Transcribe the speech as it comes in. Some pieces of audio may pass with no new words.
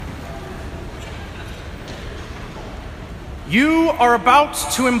You are about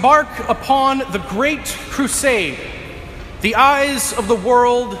to embark upon the great crusade. The eyes of the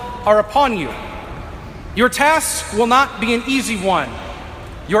world are upon you. Your task will not be an easy one.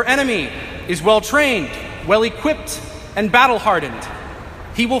 Your enemy is well-trained, well-equipped, and battle-hardened.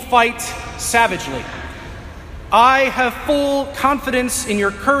 He will fight savagely. I have full confidence in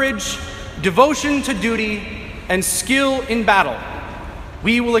your courage, devotion to duty, and skill in battle.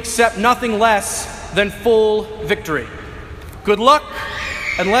 We will accept nothing less than full victory. Good luck,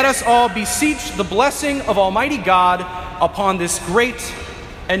 and let us all beseech the blessing of Almighty God upon this great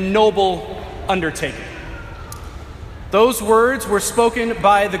and noble undertaking. Those words were spoken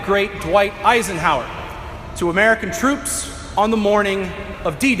by the great Dwight Eisenhower to American troops on the morning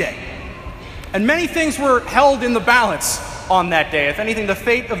of D-Day. And many things were held in the balance on that day. If anything, the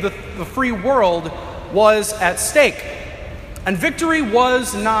fate of the free world was at stake. And victory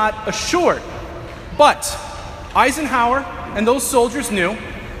was not assured. But Eisenhower and those soldiers knew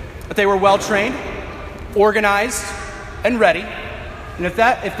that they were well-trained, organized, and ready. And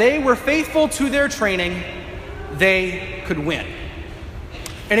if they were faithful to their training, they could win.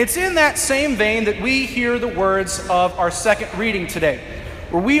 And it's in that same vein that we hear the words of our second reading today,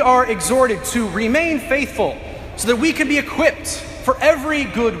 where we are exhorted to remain faithful so that we can be equipped for every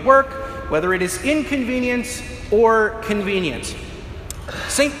good work, whether it is inconvenient or convenient.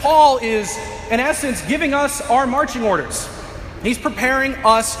 St. Paul is, in essence, giving us our marching orders. He's preparing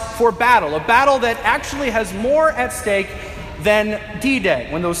us for battle, a battle that actually has more at stake than D-Day,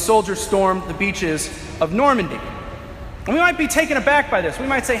 when those soldiers stormed the beaches of Normandy. And we might be taken aback by this. We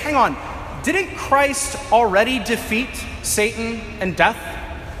might say, hang on, didn't Christ already defeat Satan and death?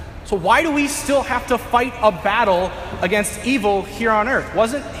 So why do we still have to fight a battle against evil here on earth?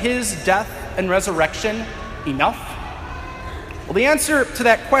 Wasn't his death and resurrection enough? Well, the answer to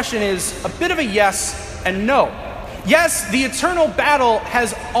that question is a bit of a yes and no. Yes, the eternal battle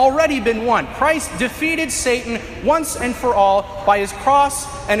has already been won. Christ defeated Satan once and for all by his cross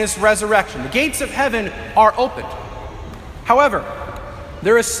and his resurrection. The gates of heaven are opened. However,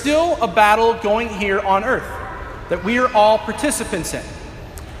 there is still a battle going here on earth that we are all participants in.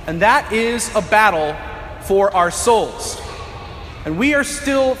 And that is a battle for our souls. And we are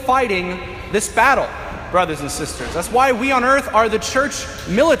still fighting this battle, brothers and sisters. That's why we on earth are the church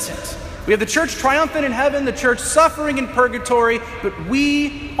militant. We have the church triumphant in heaven, the church suffering in purgatory, but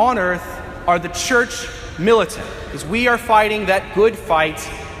we on earth are the church militant, because we are fighting that good fight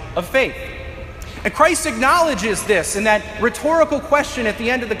of faith. And Christ acknowledges this in that rhetorical question at the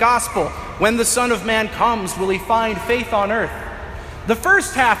end of the gospel, when the Son of Man comes, will he find faith on earth? The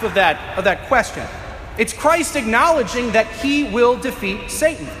first half of that question, it's Christ acknowledging that he will defeat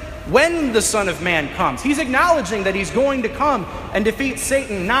Satan. When the Son of Man comes, he's acknowledging that he's going to come and defeat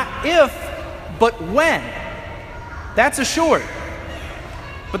Satan, not if, but when. That's assured.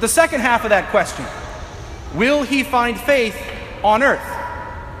 But the second half of that question, will he find faith on earth?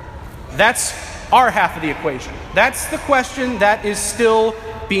 That's our half of the equation. That's the question that is still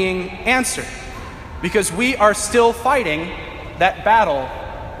being answered, because we are still fighting that battle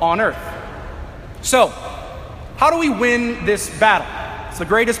on earth. So, how do we win this battle? It's the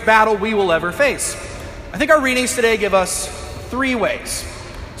greatest battle we will ever face. I think our readings today give us 3 ways.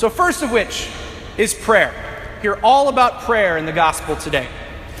 So first of which is prayer. Hear all about prayer in the gospel today.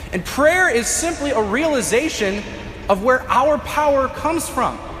 And prayer is simply a realization of where our power comes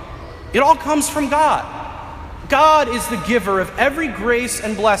from. It all comes from God. God is the giver of every grace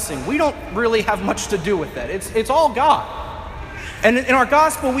and blessing. We don't really have much to do with that. It's all God. And in our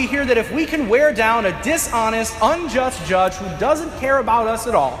gospel, we hear that if we can wear down a dishonest, unjust judge who doesn't care about us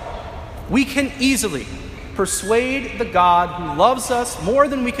at all, we can easily persuade the God who loves us more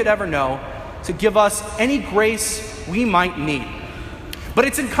than we could ever know to give us any grace we might need. But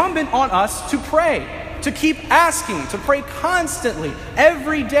it's incumbent on us to pray, to keep asking, to pray constantly,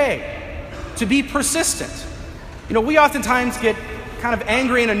 every day, to be persistent. You know, we oftentimes get kind of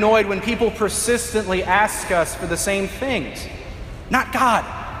angry and annoyed when people persistently ask us for the same things. Not God.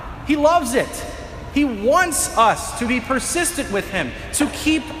 He loves it. He wants us to be persistent with him, to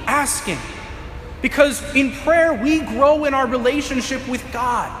keep asking. Because in prayer, we grow in our relationship with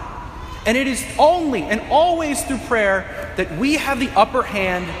God. And it is only and always through prayer that we have the upper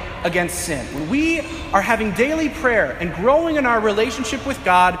hand against sin. When we are having daily prayer and growing in our relationship with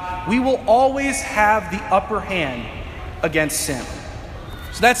God, we will always have the upper hand against sin.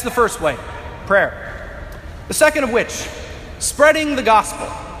 So that's the first way, prayer. The second of which, spreading the gospel.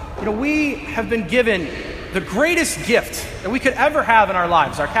 You know, we have been given the greatest gift that we could ever have in our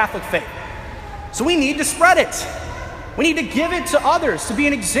lives, our Catholic faith. So we need to spread it. We need to give it to others, to be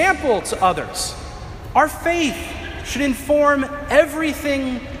an example to others. Our faith should inform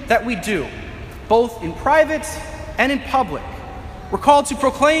everything that we do, both in private and in public. We're called to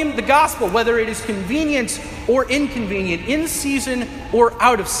proclaim the gospel, whether it is convenient or inconvenient, in season or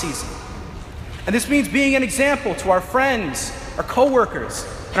out of season. And this means being an example to our friends, our coworkers,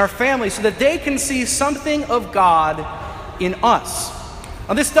 and our families so that they can see something of God in us.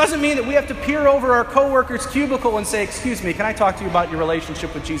 Now, this doesn't mean that we have to peer over our coworker's cubicle and say, "Excuse me, can I talk to you about your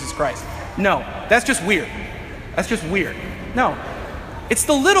relationship with Jesus Christ?" No, that's just weird. That's just weird. No, it's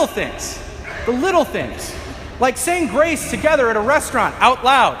the little things. The little things. Like saying grace together at a restaurant out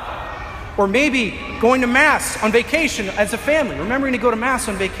loud. Or maybe going to Mass on vacation as a family, remembering to go to Mass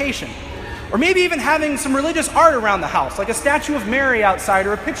on vacation. Or maybe even having some religious art around the house, like a statue of Mary outside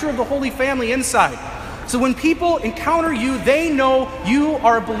or a picture of the Holy Family inside. So when people encounter you, they know you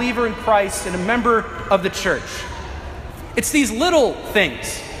are a believer in Christ and a member of the church. It's these little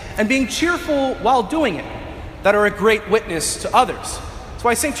things and being cheerful while doing it that are a great witness to others. That's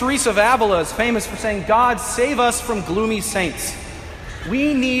why St. Teresa of Avila is famous for saying, "God save us from gloomy saints."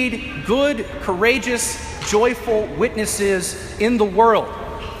 We need good, courageous, joyful witnesses in the world,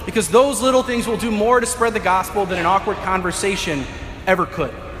 because those little things will do more to spread the gospel than an awkward conversation ever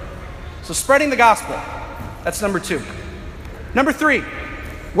could. So spreading the gospel, that's number 2. Number 3,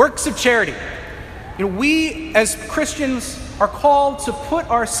 works of charity. We as Christians are called to put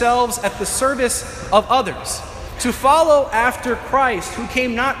ourselves at the service of others, to follow after Christ, who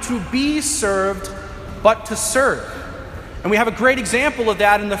came not to be served, but to serve. And we have a great example of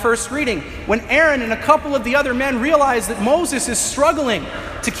that in the first reading, when Aaron and a couple of the other men realize that Moses is struggling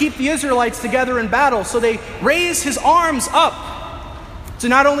to keep the Israelites together in battle. So they raise his arms up to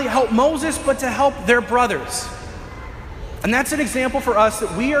not only help Moses, but to help their brothers. And that's an example for us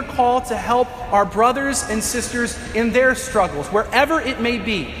that we are called to help our brothers and sisters in their struggles, wherever it may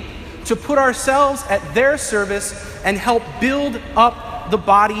be, to put ourselves at their service and help build up the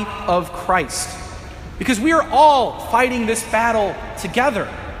body of Christ. Because we are all fighting this battle together.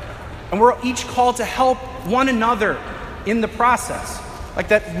 And we're each called to help one another in the process. Like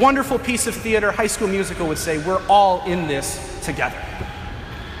that wonderful piece of theater, High School Musical, would say, we're all in this together.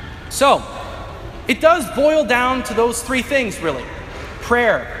 So, it does boil down to those 3 things, really.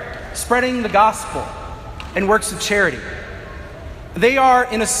 Prayer, spreading the gospel, and works of charity. They are,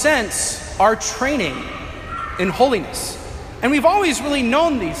 in a sense, our training in holiness. And we've always really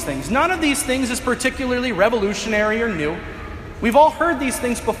known these things. None of these things is particularly revolutionary or new. We've all heard these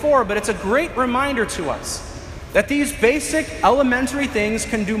things before, but it's a great reminder to us that these basic elementary things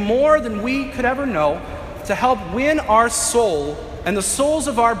can do more than we could ever know to help win our soul and the souls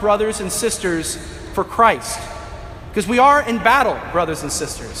of our brothers and sisters for Christ. Because we are in battle, brothers and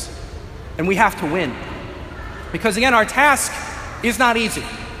sisters, and we have to win. Because again, our task is not easy.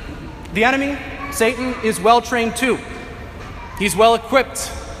 The enemy, Satan, is well trained too. He's well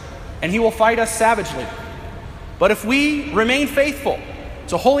equipped, and he will fight us savagely. But if we remain faithful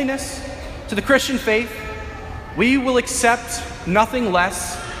to holiness, to the Christian faith, we will accept nothing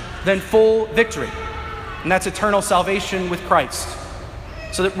less than full victory. And that's eternal salvation with Christ.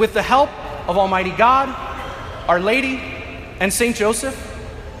 So that with the help of Almighty God, Our Lady, and Saint Joseph,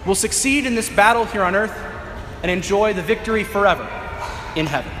 we'll succeed in this battle here on earth and enjoy the victory forever in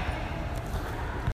heaven.